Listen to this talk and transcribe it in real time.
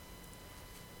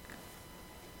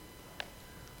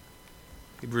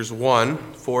Hebrews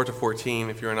 1, 4 to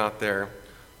 14, if you're not there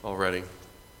already.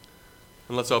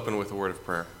 And let's open with a word of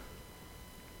prayer.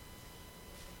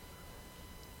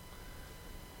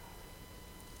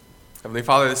 Heavenly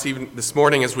Father, this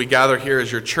morning as we gather here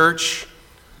as your church,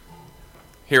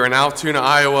 here in Altoona,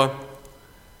 Iowa,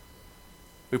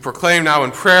 we proclaim now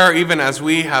in prayer, even as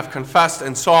we have confessed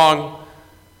in song,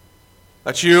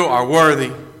 that you are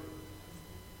worthy.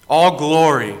 All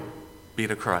glory be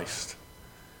to Christ.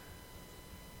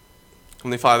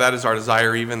 Heavenly Father, that is our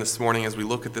desire even this morning as we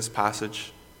look at this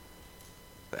passage,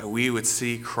 that we would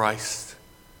see Christ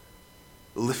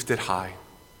lifted high,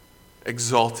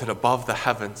 exalted above the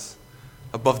heavens,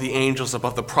 above the angels,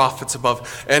 above the prophets,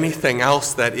 above anything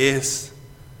else that is,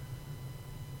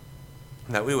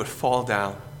 and that we would fall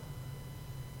down,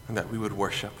 and that we would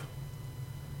worship,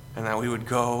 and that we would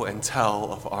go and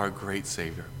tell of our great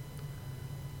Savior.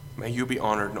 May you be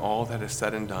honored in all that is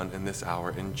said and done in this hour.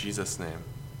 In Jesus' name,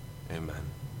 amen.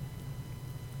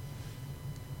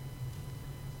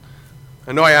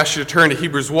 I know I asked you to turn to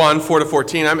Hebrews 1, 4 to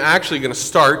 14. I'm actually going to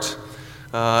start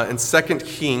in 2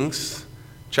 Kings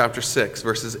chapter 6,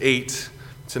 verses 8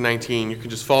 to 19. You can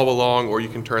just follow along, or you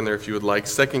can turn there if you would like.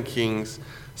 2 Kings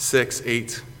 6,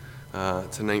 8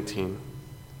 to 19.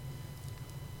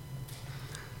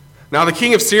 Now the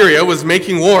king of Syria was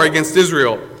making war against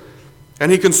Israel,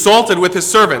 and he consulted with his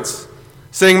servants,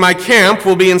 saying, "My camp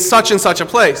will be in such and such a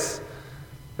place."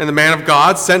 And the man of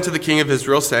God sent to the king of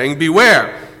Israel, saying,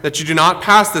 "Beware that you do not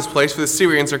pass this place, for the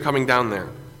Syrians are coming down there."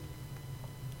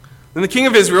 Then the king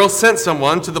of Israel sent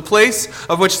someone to the place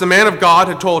of which the man of God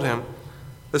had told him.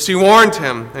 Thus he warned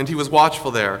him, and he was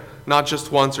watchful there, not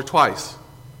just once or twice.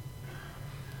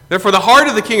 Therefore the heart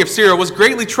of the king of Syria was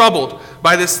greatly troubled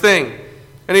by this thing.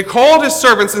 And he called his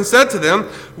servants and said to them,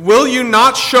 "Will you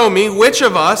not show me which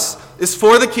of us is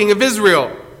for the king of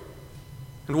Israel?"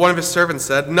 And one of his servants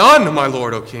said, "None, my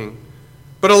lord, O king.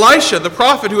 But Elisha, the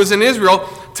prophet who is in Israel,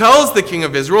 tells the king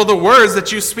of Israel the words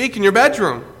that you speak in your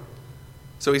bedroom."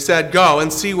 So he said, "Go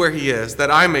and see where he is,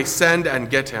 that I may send and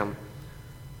get him."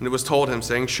 And it was told him,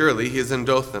 saying, "Surely he is in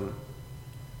Dothan."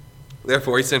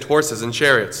 Therefore he sent horses and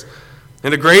chariots,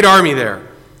 and a great army there.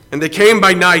 And they came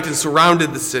by night and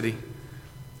surrounded the city.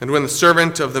 And when the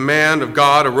servant of the man of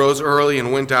God arose early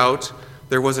and went out,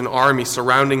 there was an army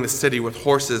surrounding the city with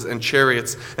horses and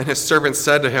chariots. And his servant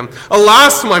said to him,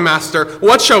 "Alas, my master,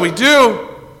 what shall we do?"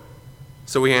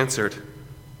 So he answered,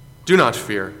 "Do not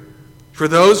fear, for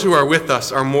those who are with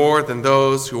us are more than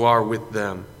those who are with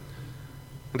them."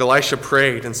 And Elisha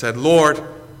prayed and said, "Lord,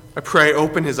 I pray,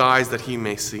 open his eyes that he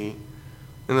may see."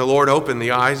 And the Lord opened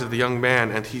the eyes of the young man,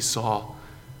 and he saw.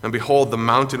 And behold, the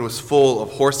mountain was full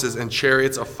of horses and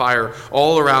chariots of fire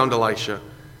all around Elisha.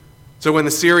 So when the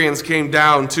Syrians came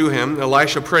down to him,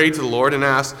 Elisha prayed to the Lord and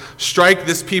asked, "Strike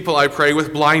this people, I pray,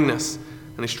 with blindness."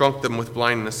 And he struck them with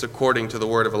blindness according to the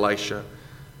word of Elisha.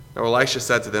 Now Elisha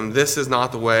said to them, "This is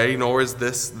not the way, nor is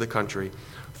this the country.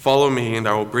 Follow me, and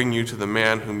I will bring you to the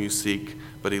man whom you seek."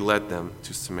 But he led them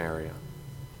to Samaria.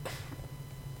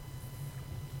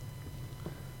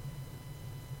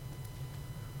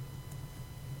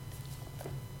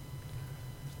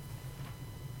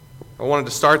 I wanted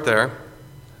to start there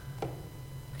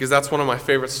because that's one of my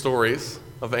favorite stories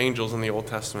of angels in the Old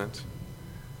Testament.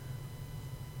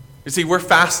 You see, we're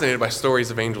fascinated by stories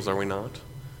of angels, are we not?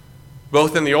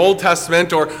 Both in the Old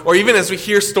Testament or even as we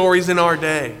hear stories in our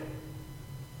day.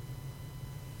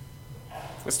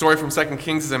 The story from 2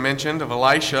 Kings, as I mentioned, of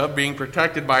Elisha being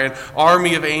protected by an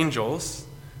army of angels.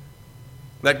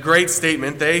 That great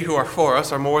statement, "They who are for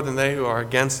us are more than they who are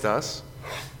against us."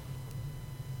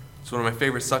 It's one of my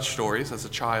favorite such stories as a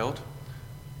child.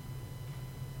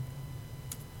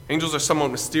 Angels are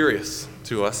somewhat mysterious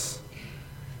to us.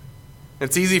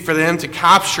 It's easy for them to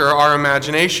capture our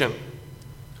imagination.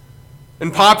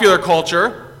 In popular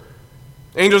culture,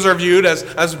 angels are viewed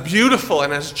as beautiful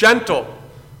and as gentle.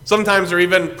 Sometimes they're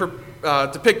even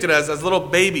depicted as little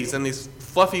babies and these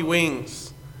fluffy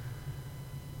wings.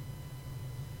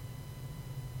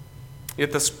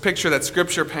 Yet this picture that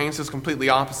Scripture paints is completely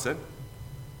opposite.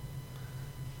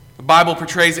 The Bible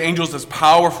portrays angels as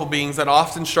powerful beings that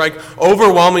often strike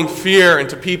overwhelming fear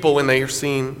into people when they are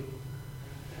seen.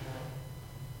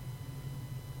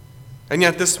 And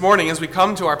yet this morning, as we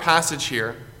come to our passage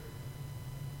here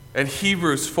in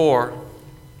Hebrews 4,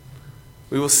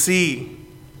 we will see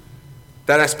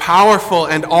that as powerful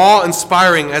and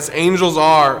awe-inspiring as angels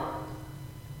are,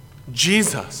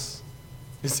 Jesus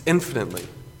is infinitely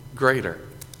greater.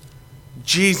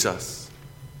 Jesus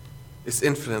is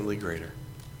infinitely greater.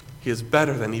 He is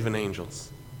better than even angels.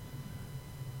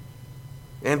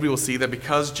 And we will see that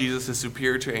because Jesus is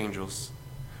superior to angels,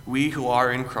 we who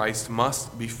are in Christ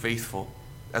must be faithful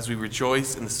as we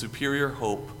rejoice in the superior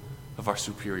hope of our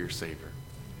superior Savior.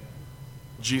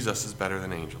 Jesus is better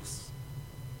than angels.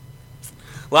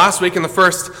 Last week, in the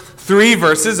first 3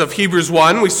 verses of Hebrews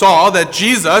 1, we saw that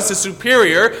Jesus is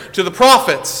superior to the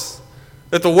prophets,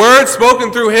 that the word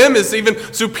spoken through him is even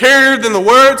superior than the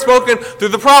word spoken through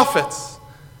the prophets.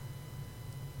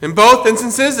 In both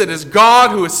instances, it is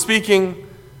God who is speaking,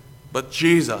 but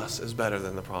Jesus is better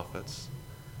than the prophets.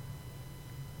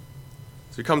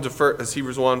 So we come to as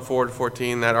Hebrews 1,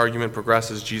 4-14, that argument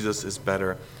progresses. Jesus is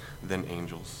better than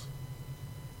angels.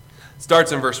 It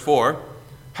starts in verse 4.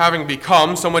 Having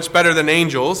become so much better than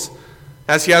angels,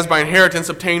 as he has by inheritance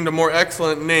obtained a more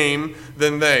excellent name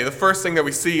than they. The first thing that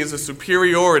we see is the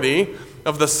superiority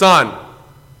of the Son.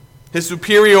 His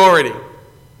superiority.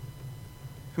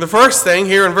 The first thing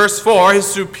here in verse 4, he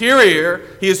is superior,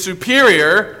 his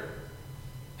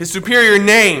superior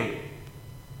name.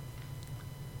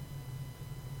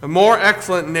 A more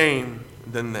excellent name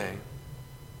than they.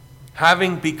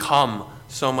 Having become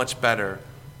so much better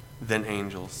than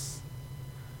angels.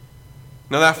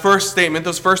 Now that first statement,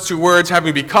 those first 2 words,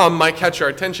 having become, might catch our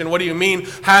attention. What do you mean,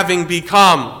 having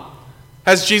become?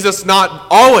 Has Jesus not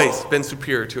always been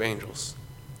superior to angels?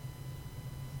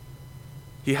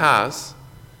 He has.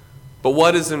 But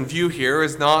what is in view here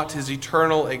is not his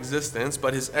eternal existence,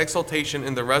 but his exaltation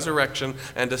in the resurrection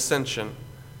and ascension.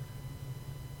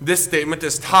 This statement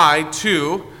is tied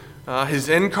to his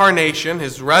incarnation,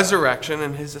 his resurrection,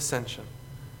 and his ascension.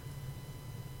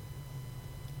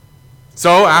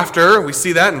 So after, we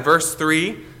see that in verse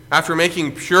 3, after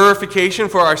making purification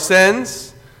for our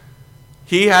sins,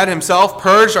 he had himself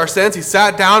purged our sins. He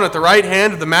sat down at the right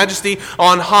hand of the Majesty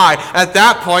on high. At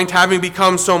that point, having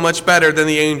become so much better than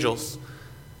the angels.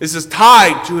 This is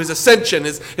tied to his ascension,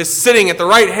 his sitting at the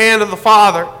right hand of the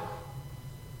Father.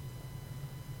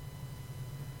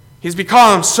 He's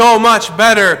become so much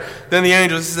better than the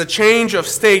angels. This is a change of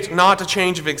state, not a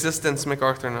change of existence,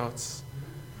 MacArthur notes.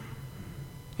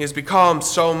 He has become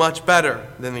so much better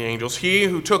than the angels. He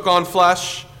who took on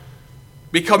flesh,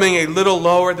 becoming a little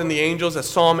lower than the angels, as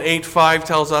Psalm 8:5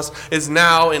 tells us, is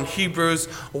now in Hebrews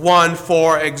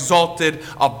 1:4 exalted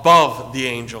above the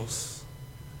angels.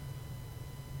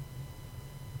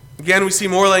 Again, we see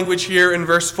more language here in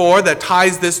verse 4 that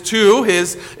ties this to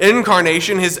his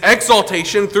incarnation, his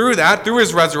exaltation through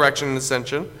his resurrection and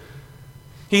ascension.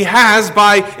 He has,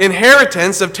 by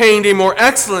inheritance, obtained a more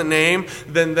excellent name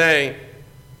than they.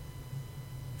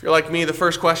 If you're like me, the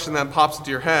first question that pops into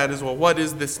your head is, well, what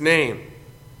is this name?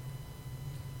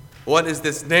 What is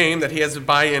this name that he has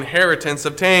by inheritance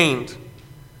obtained?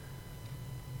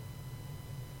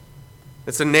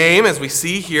 It's a name, as we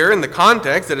see here in the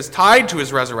context, that is tied to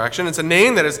his resurrection. It's a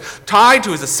name that is tied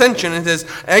to his ascension and his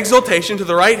exaltation to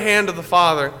the right hand of the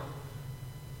Father.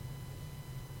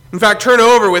 In fact, turn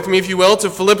over with me, if you will, to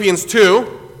Philippians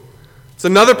 2. It's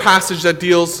another passage that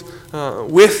deals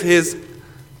with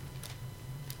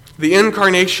the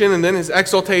incarnation and then his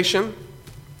exaltation.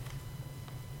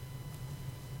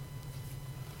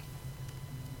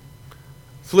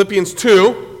 Philippians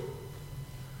 2,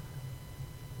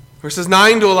 verses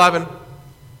 9-11.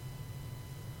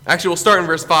 Actually, we'll start in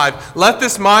verse 5. Let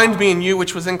this mind be in you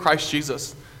which was in Christ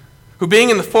Jesus, who being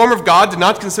in the form of God did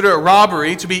not consider it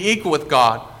robbery to be equal with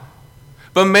God,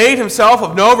 but made himself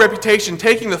of no reputation,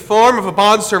 taking the form of a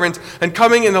bondservant and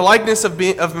coming in the likeness of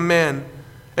a man.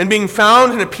 And being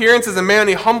found in appearance as a man,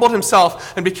 he humbled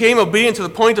himself and became obedient to the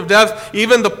point of death,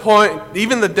 even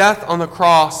the death on the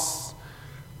cross.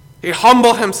 He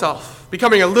humbled himself,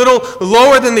 becoming a little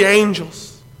lower than the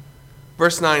angels.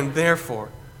 Verse 9, therefore,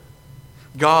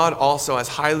 God also has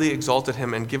highly exalted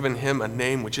him and given him a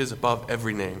name which is above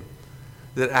every name,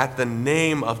 that at the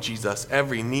name of Jesus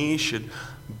every knee should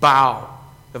bow,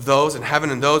 of those in heaven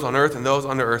and those on earth and those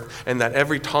under earth, and that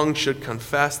every tongue should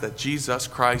confess that Jesus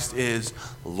Christ is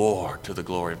Lord, to the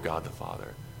glory of God the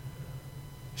Father.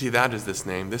 See, that is this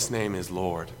name. This name is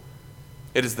Lord.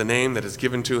 It is the name that is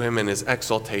given to him in his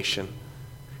exaltation.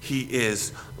 He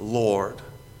is Lord.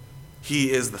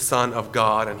 He is the Son of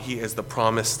God, and he is the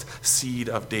promised seed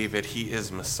of David. He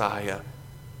is Messiah.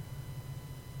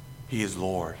 He is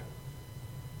Lord.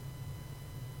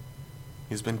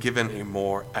 He's been given a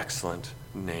more excellent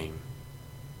name.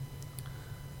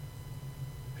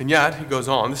 And yet, he goes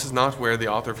on. This is not where the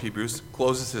author of Hebrews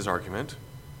closes his argument.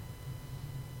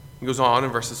 He goes on in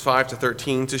verses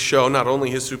 5-13 to show not only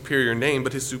his superior name,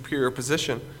 but his superior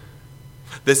position.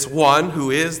 This one who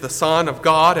is the Son of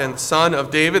God and the Son of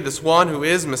David, this one who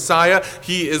is Messiah,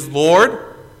 he is Lord.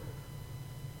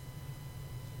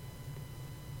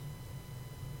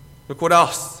 Look what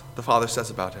else the Father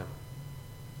says about him.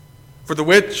 For to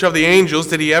which of the angels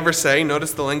did he ever say,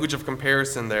 notice the language of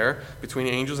comparison there between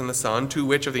the angels and the Son. To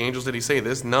which of the angels did he say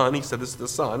this? None. He said this to the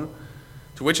Son.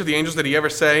 To which of the angels did he ever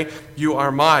say, you are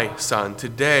my Son,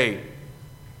 today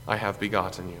I have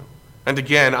begotten you? And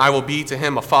again, I will be to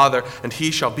him a father, and he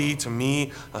shall be to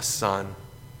me a son.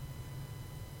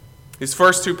 These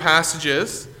first two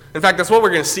passages, in fact, that's what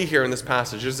we're going to see here in this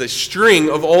passage, is a string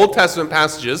of Old Testament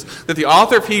passages that the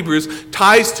author of Hebrews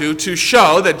ties to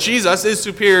show that Jesus is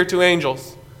superior to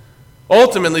angels,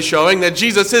 ultimately showing that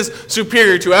Jesus is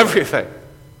superior to everything.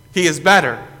 He is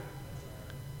better.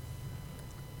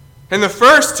 And the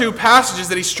first two passages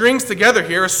that he strings together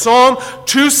here are Psalm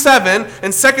 2:7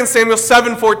 and 2 Samuel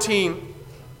 7:14.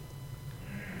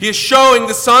 He is showing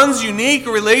the Son's unique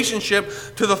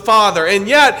relationship to the Father, and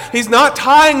yet he's not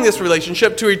tying this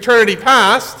relationship to eternity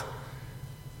past.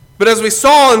 But as we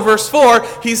saw in verse 4,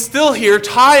 he's still here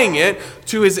tying it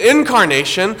to his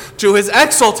incarnation, to his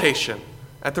exaltation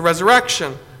at the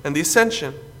resurrection and the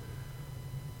ascension.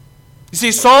 You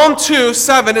see, Psalm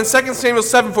 2:7 and 2 Samuel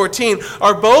 7:14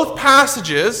 are both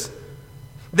passages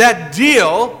that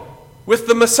deal with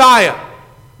the Messiah,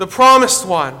 the promised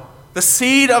one, the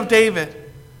seed of David.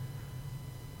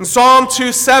 In Psalm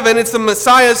 2:7, it's the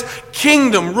Messiah's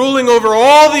kingdom ruling over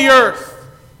all the earth.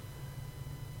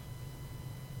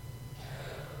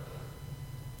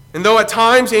 And though at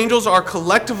times angels are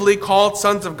collectively called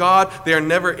sons of God, they are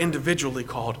never individually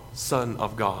called Son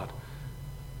of God.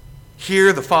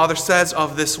 Here the Father says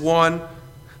of this one,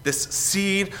 this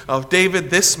seed of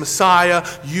David, this Messiah,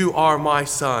 you are my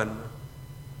Son.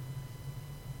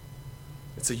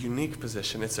 It's a unique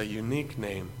position. It's a unique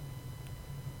name.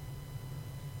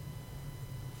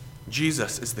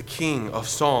 Jesus is the King of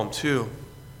Psalm 2.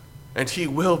 And he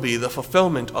will be the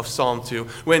fulfillment of Psalm 2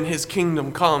 when his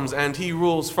kingdom comes and he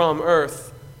rules from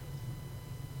earth.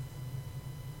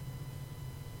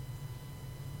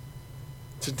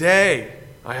 Today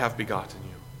I have begotten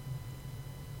you.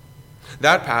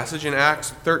 That passage in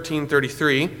Acts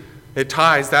 13:33, it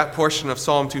ties that portion of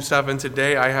Psalm 2:7,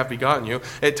 today I have begotten you,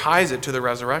 it ties it to the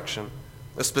resurrection.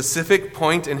 A specific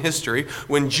point in history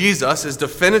when Jesus is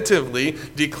definitively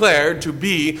declared to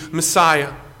be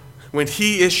Messiah, when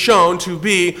he is shown to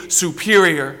be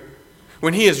superior,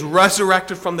 when he is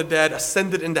resurrected from the dead,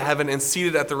 ascended into heaven, and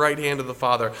seated at the right hand of the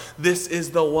Father. This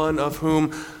is the one of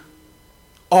whom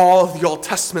all of the Old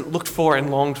Testament looked for and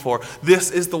longed for.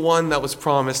 This is the one that was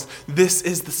promised. This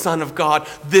is the Son of God.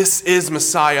 This is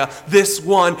Messiah. This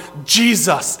one,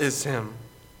 Jesus, is him.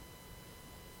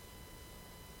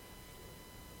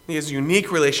 He has a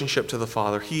unique relationship to the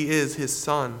Father. He is his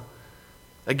Son.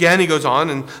 Again, he goes on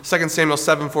in 2 Samuel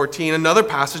 7:14, another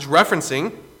passage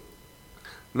referencing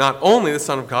not only the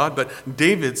Son of God, but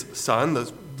David's son,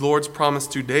 the Lord's promise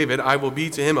to David, I will be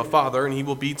to him a father, and he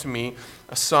will be to me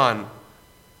a son.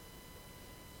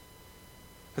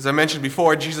 As I mentioned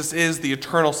before, Jesus is the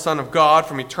eternal Son of God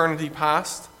from eternity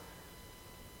past.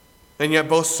 And yet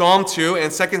both Psalm 2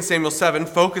 and 2 Samuel 7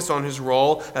 focus on his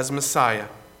role as Messiah.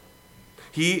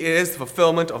 He is the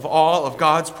fulfillment of all of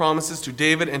God's promises to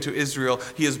David and to Israel.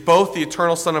 He is both the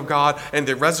eternal Son of God and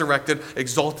the resurrected,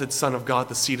 exalted Son of God,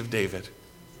 the seed of David.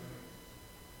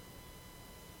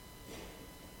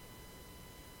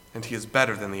 And he is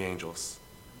better than the angels,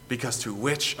 because to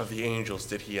which of the angels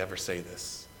did he ever say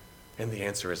this? And the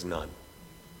answer is none.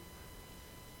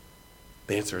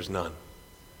 The answer is none.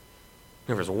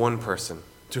 There is one person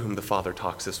to whom the Father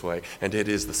talks this way, and it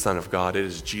is the Son of God. It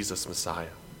is Jesus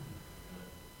Messiah.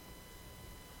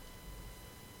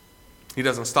 He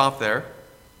doesn't stop there.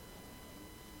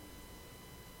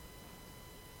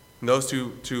 In those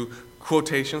two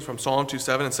quotations from Psalm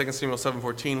 2:7 and 2 Samuel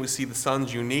 7:14, we see the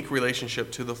Son's unique relationship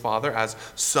to the Father as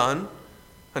Son,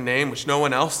 a name which no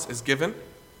one else is given.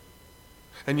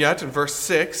 And yet, in verse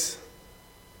 6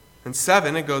 and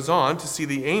 7, it goes on to see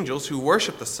the angels who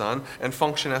worship the Son and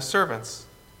function as servants.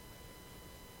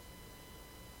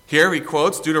 Here he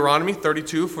quotes Deuteronomy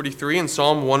 32:43 and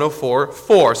Psalm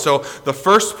 104:4. So the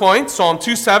first point, Psalm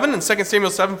 2:7 and 2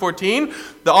 Samuel 7:14,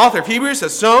 the author of Hebrews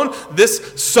has shown this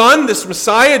Son, this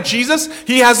Messiah, Jesus,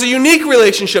 he has a unique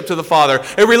relationship to the Father,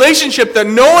 a relationship that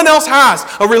no one else has,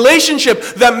 a relationship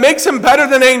that makes him better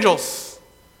than angels.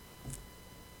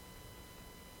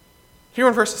 Here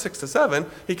in verses 6 to 7,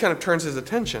 he kind of turns his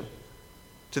attention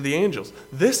to the angels.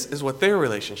 This is what their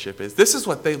relationship is. This is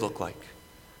what they look like.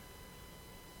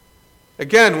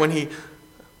 Again, when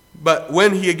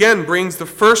he again brings the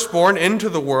firstborn into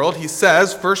the world, he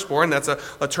says, firstborn, that's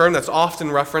a term that's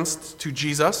often referenced to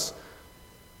Jesus.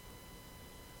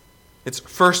 It's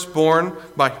firstborn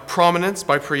by prominence,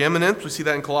 by preeminence. We see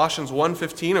that in Colossians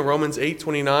 1:15 and Romans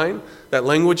 8:29. That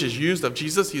language is used of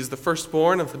Jesus. He is the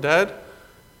firstborn of the dead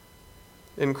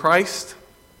in Christ.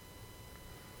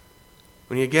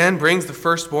 When he again brings the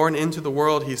firstborn into the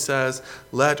world, he says,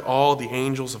 "Let all the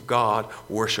angels of God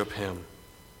worship him."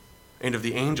 And of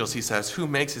the angels, he says, "Who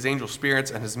makes his angel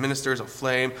spirits and his ministers a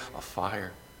flame of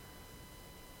fire?"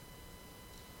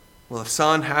 Well, the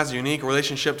Son has a unique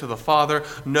relationship to the Father.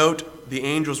 Note the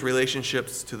angels'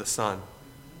 relationships to the Son.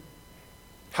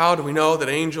 How do we know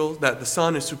that the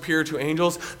Son is superior to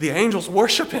angels? The angels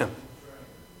worship him.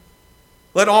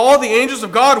 Let all the angels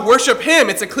of God worship him.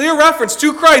 It's a clear reference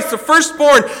to Christ, the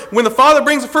firstborn. When the Father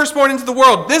brings the firstborn into the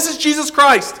world, this is Jesus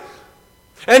Christ.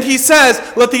 And he says,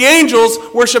 let the angels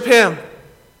worship him.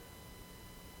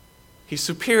 He's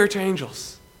superior to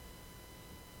angels.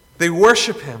 They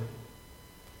worship him.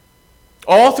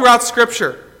 All throughout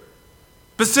Scripture,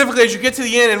 specifically as you get to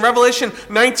the end, in Revelation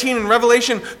 19 and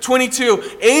Revelation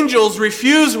 22, angels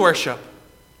refuse worship.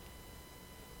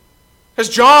 As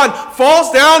John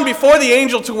falls down before the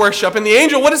angel to worship, and the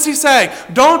angel, what does he say?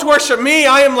 Don't worship me,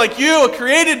 I am like you, a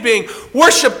created being.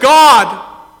 Worship God.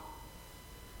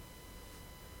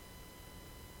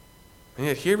 And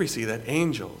yet here we see that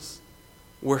angels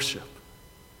worship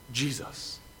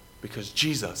Jesus, because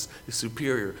Jesus is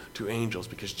superior to angels,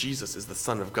 because Jesus is the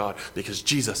Son of God, because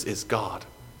Jesus is God.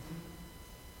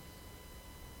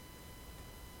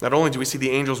 Not only do we see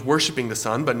the angels worshiping the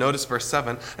Son, but notice verse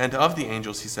 7, and of the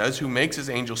angels, he says, who makes his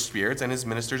angels spirits and his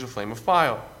ministers a flame of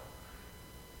fire.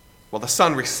 While the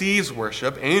Son receives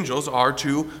worship, angels are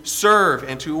to serve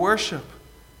and to worship.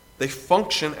 They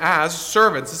function as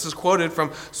servants. This is quoted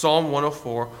from Psalm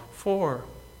 104:4.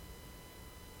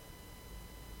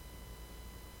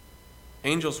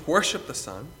 Angels worship the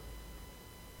Son,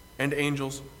 and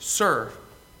angels serve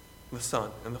the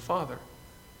Son and the Father.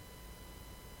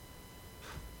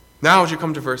 Now, as you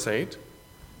come to verse 8,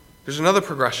 there's another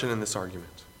progression in this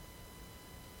argument.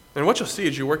 And what you'll see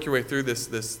as you work your way through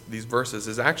these verses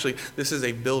is actually, this is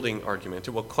a building argument.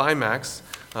 It will climax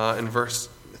in verse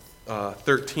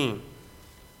 13,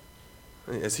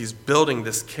 as he's building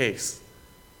this case.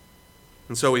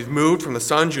 And so we've moved from the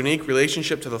Son's unique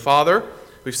relationship to the Father.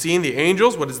 We've seen the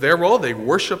angels. What is their role? They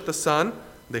worship the Son.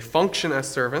 They function as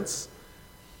servants.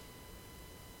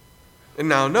 And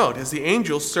now note, as the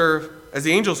angels serve,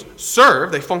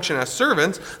 they function as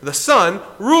servants, the Son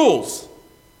rules.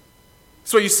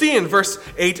 So you see in verse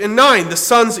 8 and 9, the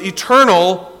Son's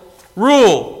eternal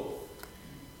rule.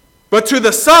 But to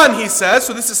the Son, he says,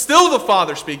 so this is still the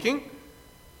Father speaking.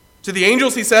 To the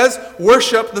angels, he says,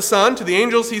 worship the Son. To the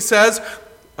angels, he says,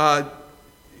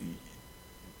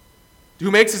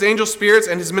 who makes his angel spirits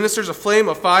and his ministers a flame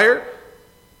of fire.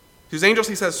 To his angels,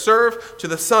 he says, serve. To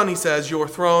the Son, he says, your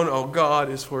throne, O God,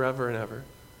 is forever and ever.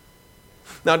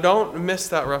 Now, don't miss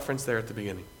that reference there at the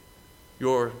beginning.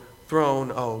 Your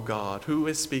throne, O God. Who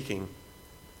is speaking?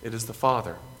 It is the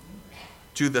Father.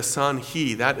 To the Son,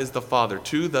 he, that is the Father.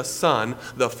 To the Son,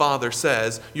 the Father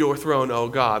says, your throne, O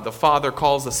God. The Father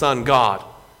calls the Son God.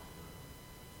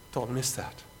 Don't miss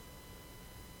that.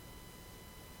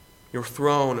 Your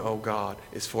throne, O God,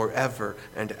 is forever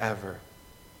and ever.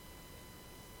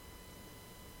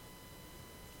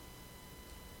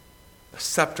 The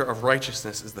scepter of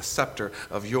righteousness is the scepter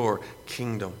of your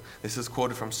kingdom. This is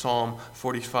quoted from Psalm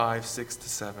 45,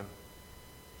 6-7.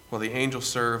 While the angels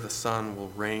serve, the Son will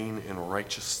reign in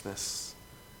righteousness.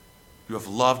 You have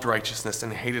loved righteousness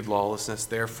and hated lawlessness.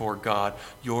 Therefore, God,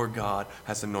 your God,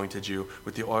 has anointed you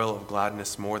with the oil of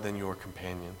gladness more than your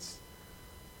companions.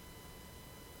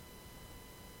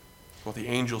 While the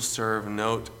angels serve,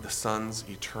 note the Son's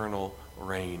eternal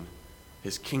reign.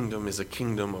 His kingdom is a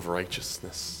kingdom of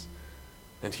righteousness.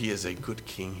 And he is a good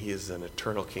king. He is an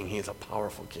eternal king. He is a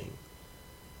powerful king.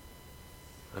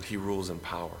 And he rules in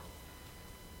power.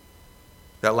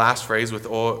 That last phrase, with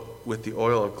the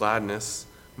oil of gladness,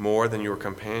 more than your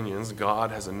companions, God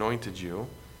has anointed you.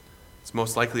 It's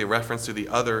most likely a reference to the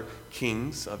other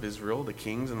kings of Israel, the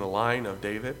kings in the line of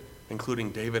David,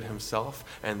 including David himself.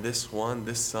 And this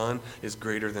Son, is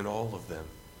greater than all of them.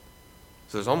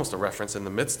 So there's almost a reference in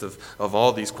the midst of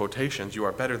all these quotations. You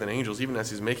are better than angels. Even as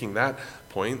he's making that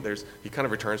point, he kind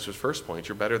of returns to his first point.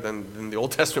 You're better than the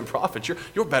Old Testament prophets.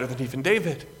 You're better than even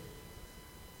David.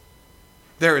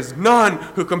 There is none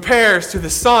who compares to the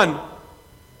Son.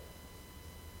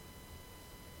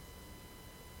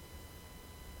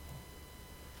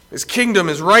 His kingdom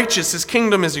is righteous. His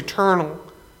kingdom is eternal.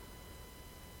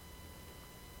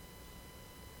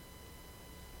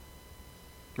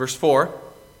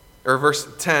 Verse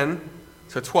 10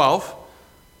 to 12.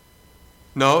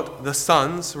 Note the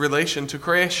Son's relation to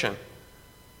creation.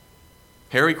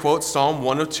 Here he quotes Psalm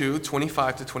 102,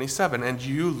 25 to 27. And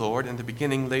you, Lord, in the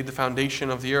beginning laid the foundation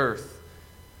of the earth,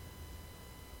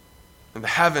 and the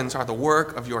heavens are the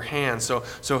work of your hands.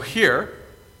 So here,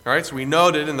 all right, so we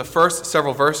noted in the first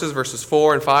several verses, verses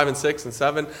 4 and 5 and 6 and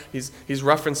 7, he's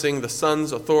referencing the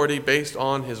Son's authority based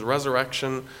on his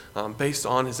resurrection, based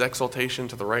on his exaltation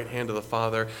to the right hand of the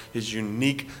Father, his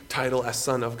unique title as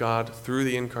Son of God through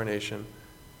the incarnation.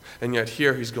 And yet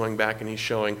here he's going back and he's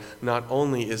showing not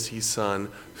only is he Son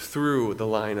through the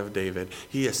line of David,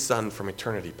 he is Son from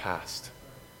eternity past.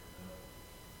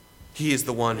 He is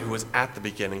the one who was at the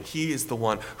beginning. He is the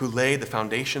one who laid the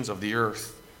foundations of the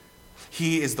earth.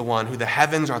 He is the one who the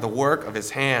heavens are the work of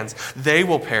his hands. They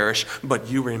will perish, but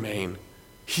you remain.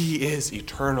 He is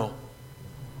eternal.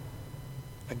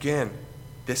 Again,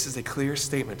 this is a clear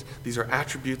statement. These are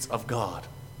attributes of God.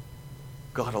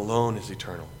 God alone is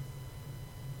eternal.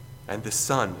 And the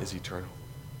Son is eternal.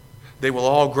 They will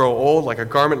all grow old like a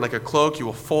garment, like a cloak. You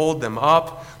will fold them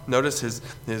up. Notice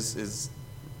his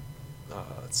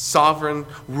sovereign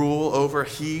rule over.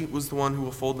 He was the one who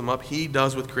will fold them up. He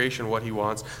does with creation what he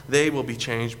wants. They will be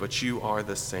changed, but you are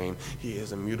the same. He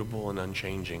is immutable and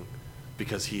unchanging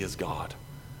because he is God.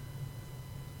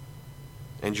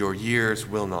 And your years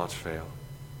will not fail.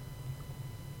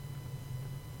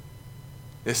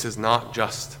 This is not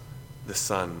just the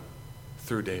Son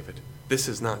through David. This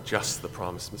is not just the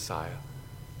promised Messiah.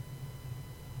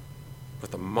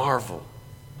 But the marvel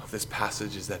of this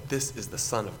passage is that this is the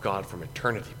Son of God from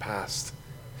eternity past.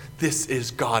 This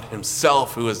is God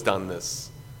himself who has done this.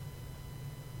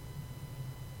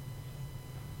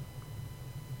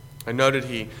 I noted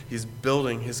he's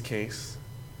building his case.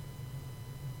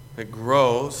 It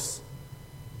grows.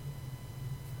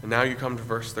 And now you come to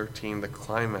verse 13, the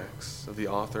climax of the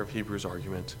author of Hebrews'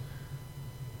 argument.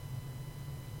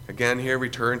 Again, here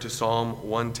return to Psalm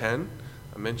 110.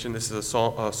 I mentioned this is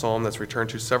a psalm that's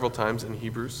returned to several times in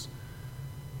Hebrews.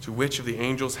 To which of the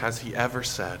angels has he ever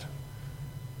said?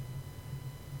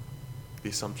 The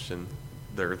assumption,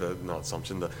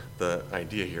 the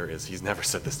idea here is he's never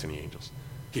said this to any angels.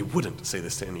 He wouldn't say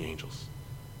this to any angels.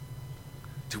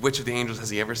 To which of the angels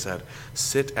has he ever said,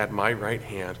 sit at my right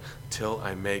hand till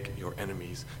I make your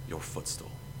enemies your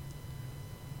footstool?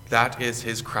 That is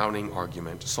his crowning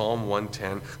argument. Psalm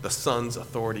 110, the Son's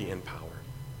authority and power.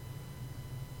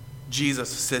 Jesus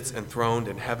sits enthroned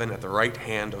in heaven at the right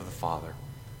hand of the Father.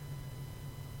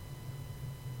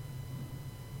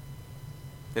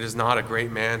 It is not a great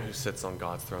man who sits on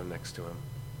God's throne next to him.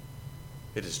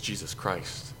 It is Jesus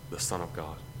Christ, the Son of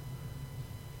God.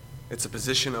 It's a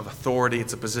position of authority.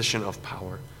 It's a position of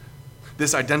power.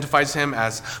 This identifies him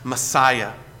as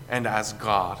Messiah and as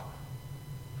God.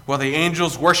 While the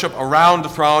angels worship around the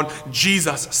throne,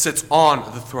 Jesus sits on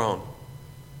the throne.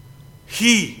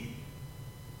 He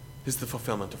is the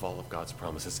fulfillment of all of God's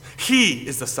promises. He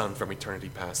is the Son from eternity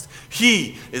past.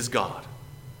 He is God.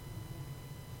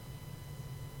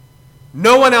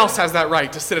 No one else has that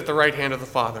right to sit at the right hand of the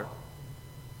Father,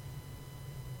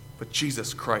 but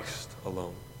Jesus Christ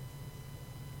alone.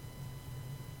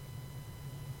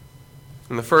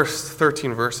 In the first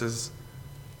 13 verses,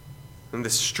 in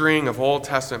this string of Old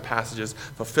Testament passages,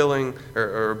 fulfilling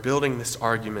or building this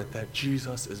argument that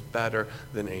Jesus is better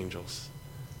than angels.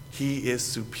 He is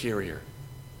superior.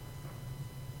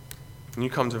 And you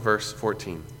come to verse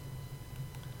 14.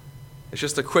 It's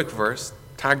just a quick verse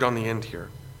tagged on the end here.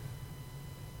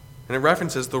 And it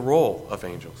references the role of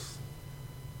angels.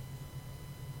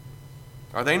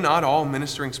 Are they not all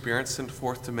ministering spirits sent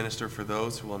forth to minister for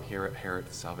those who will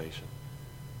inherit salvation?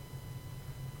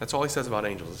 That's all he says about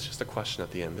angels. It's just a question at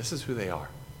the end. This is who they are.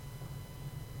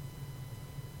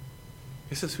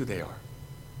 This is who they are.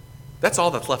 That's all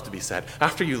that's left to be said.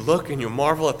 After you look and you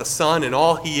marvel at the Son and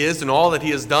all he is and all that he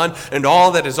has done and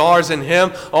all that is ours in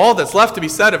him, all that's left to be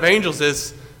said of angels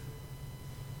is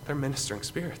they're ministering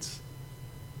spirits.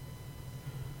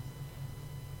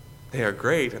 They are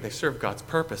great and they serve God's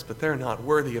purpose, but they're not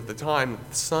worthy of the time that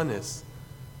the Son is.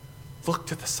 Look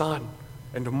to the Son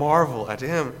and marvel at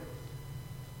him.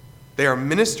 They are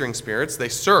ministering spirits. They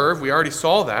serve. We already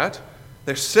saw that.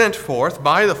 They're sent forth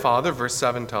by the Father, verse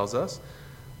 7 tells us.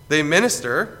 They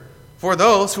minister for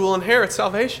those who will inherit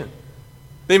salvation.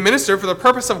 They minister for the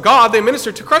purpose of God. They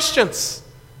minister to Christians.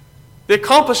 They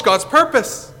accomplish God's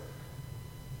purpose.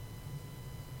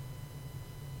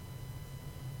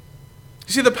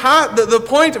 You see, the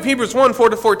point of Hebrews 1,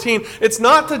 4-14, it's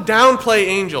not to downplay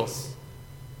angels,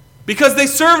 because they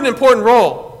serve an important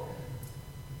role.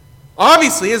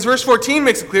 Obviously, as verse 14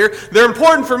 makes it clear, they're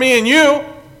important for me and you.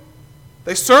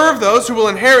 They serve those who will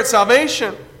inherit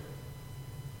salvation.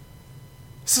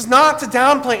 This is not to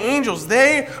downplay angels.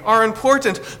 They are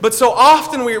important. But so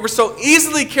often we're so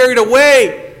easily carried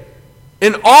away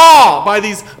in awe by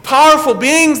these powerful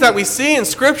beings that we see in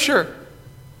Scripture.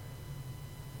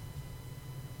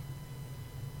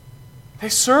 They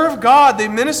serve God, they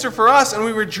minister for us, and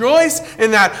we rejoice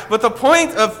in that. But the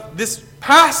point of this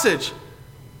passage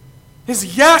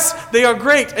is, yes, they are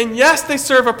great, and yes, they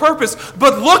serve a purpose,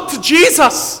 but look to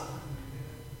Jesus,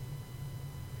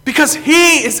 because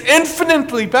He is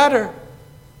infinitely better.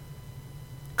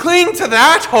 Cling to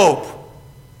that hope.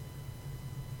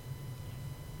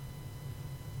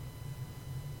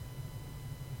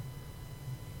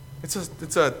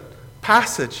 It's a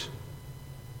passage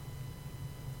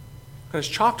that is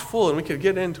chock full, and we could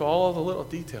get into all the little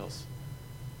details.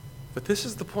 But this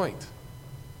is the point.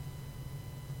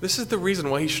 This is the reason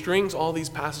why he strings all these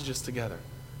passages together.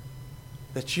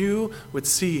 That you would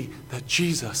see that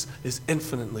Jesus is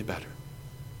infinitely better.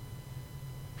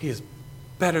 He is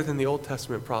better than the Old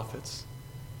Testament prophets.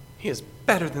 He is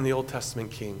better than the Old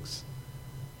Testament kings.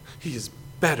 He is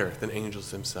better than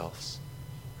angels themselves.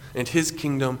 And his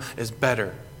kingdom is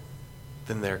better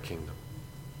than their kingdom.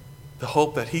 The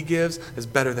hope that he gives is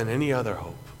better than any other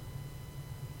hope.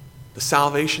 The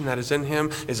salvation that is in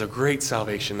him is a great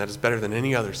salvation that is better than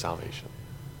any other salvation.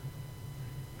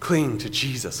 Cling to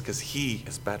Jesus because he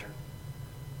is better.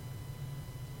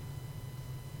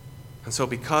 And so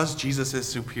because Jesus is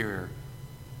superior,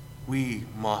 we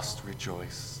must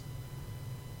rejoice.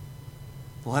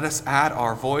 Let us add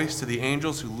our voice to the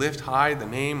angels who lift high the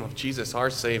name of Jesus our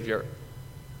Savior,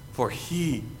 for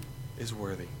he is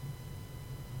worthy.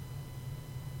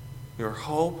 Your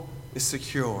hope is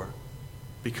secure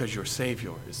because your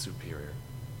Savior is superior.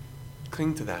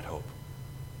 Cling to that hope.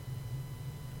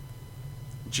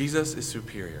 Jesus is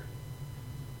superior.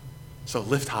 So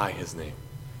lift high his name.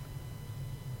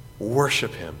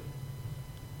 Worship him.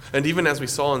 And even as we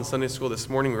saw in Sunday school this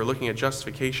morning, we were looking at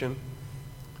justification.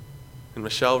 And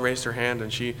Michelle raised her hand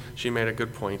and she made a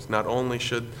good point. Not only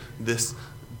should this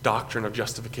doctrine of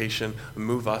justification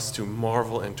move us to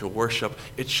marvel and to worship,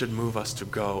 it should move us to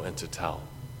go and to tell.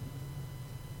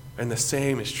 And the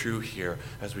same is true here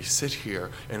as we sit here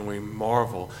and we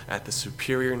marvel at the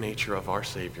superior nature of our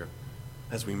Savior,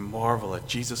 as we marvel at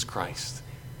Jesus Christ.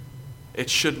 It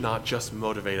should not just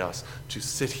motivate us to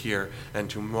sit here and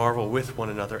to marvel with one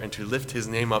another and to lift his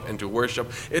name up and to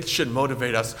worship. It should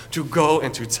motivate us to go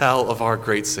and to tell of our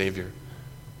great Savior.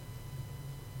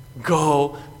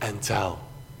 Go and tell.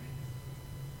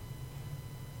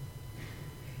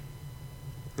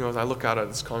 You know, as I look out at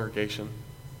this congregation,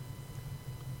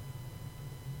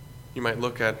 you might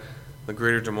look at the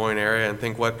greater Des Moines area and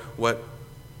think, what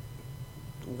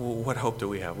hope do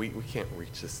we have? We can't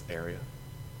reach this area.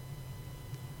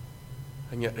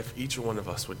 And yet, if each one of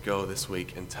us would go this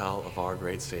week and tell of our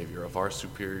great Savior, of our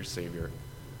superior Savior,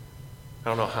 I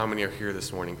don't know how many are here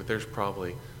this morning, but there's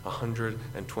probably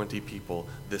 120 people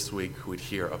this week who would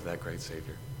hear of that great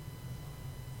Savior.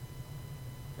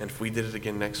 And if we did it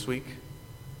again next week,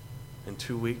 in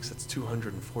 2 weeks, that's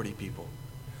 240 people.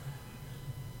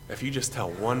 If you just tell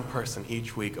one person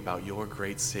each week about your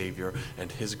great Savior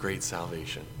and his great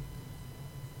salvation,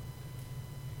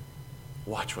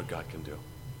 watch what God can do.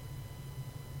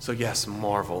 So yes,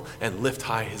 marvel and lift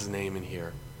high his name in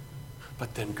here.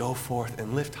 But then go forth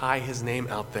and lift high his name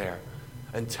out there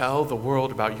and tell the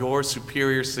world about your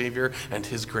superior Savior and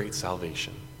his great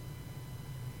salvation.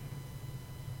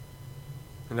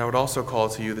 And I would also call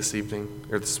to you this evening,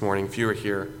 or this morning, if you are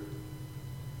here,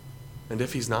 and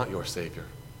if he's not your Savior,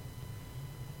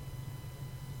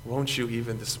 won't you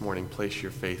even this morning place your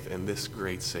faith in this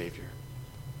great Savior?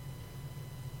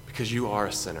 Because you are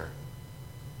a sinner,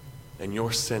 and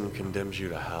your sin condemns you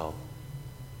to hell.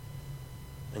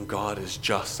 And God is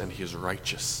just and he is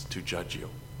righteous to judge you.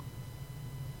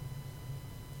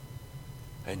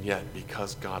 And yet,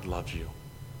 because God loves you,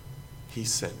 he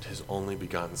sent his only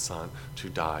begotten Son to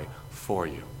die for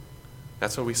you.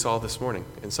 That's what we saw this morning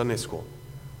in Sunday school.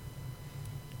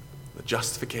 The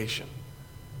justification.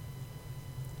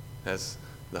 As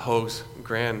the host's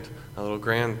little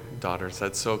granddaughter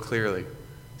said so clearly,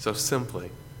 so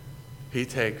simply, he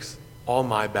takes all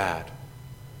my bad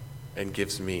and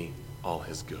gives me all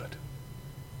his good.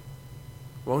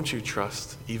 Won't you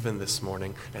trust even this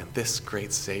morning in this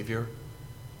great Savior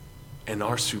and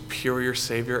our superior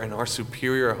Savior and our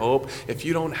superior hope? If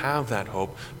you don't have that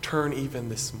hope, turn even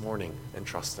this morning and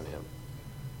trust in him.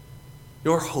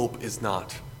 Your hope is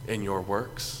not in your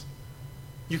works.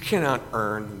 You cannot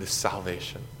earn this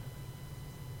salvation.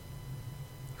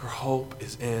 Your hope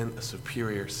is in a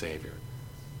superior Savior.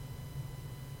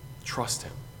 Trust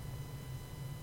him.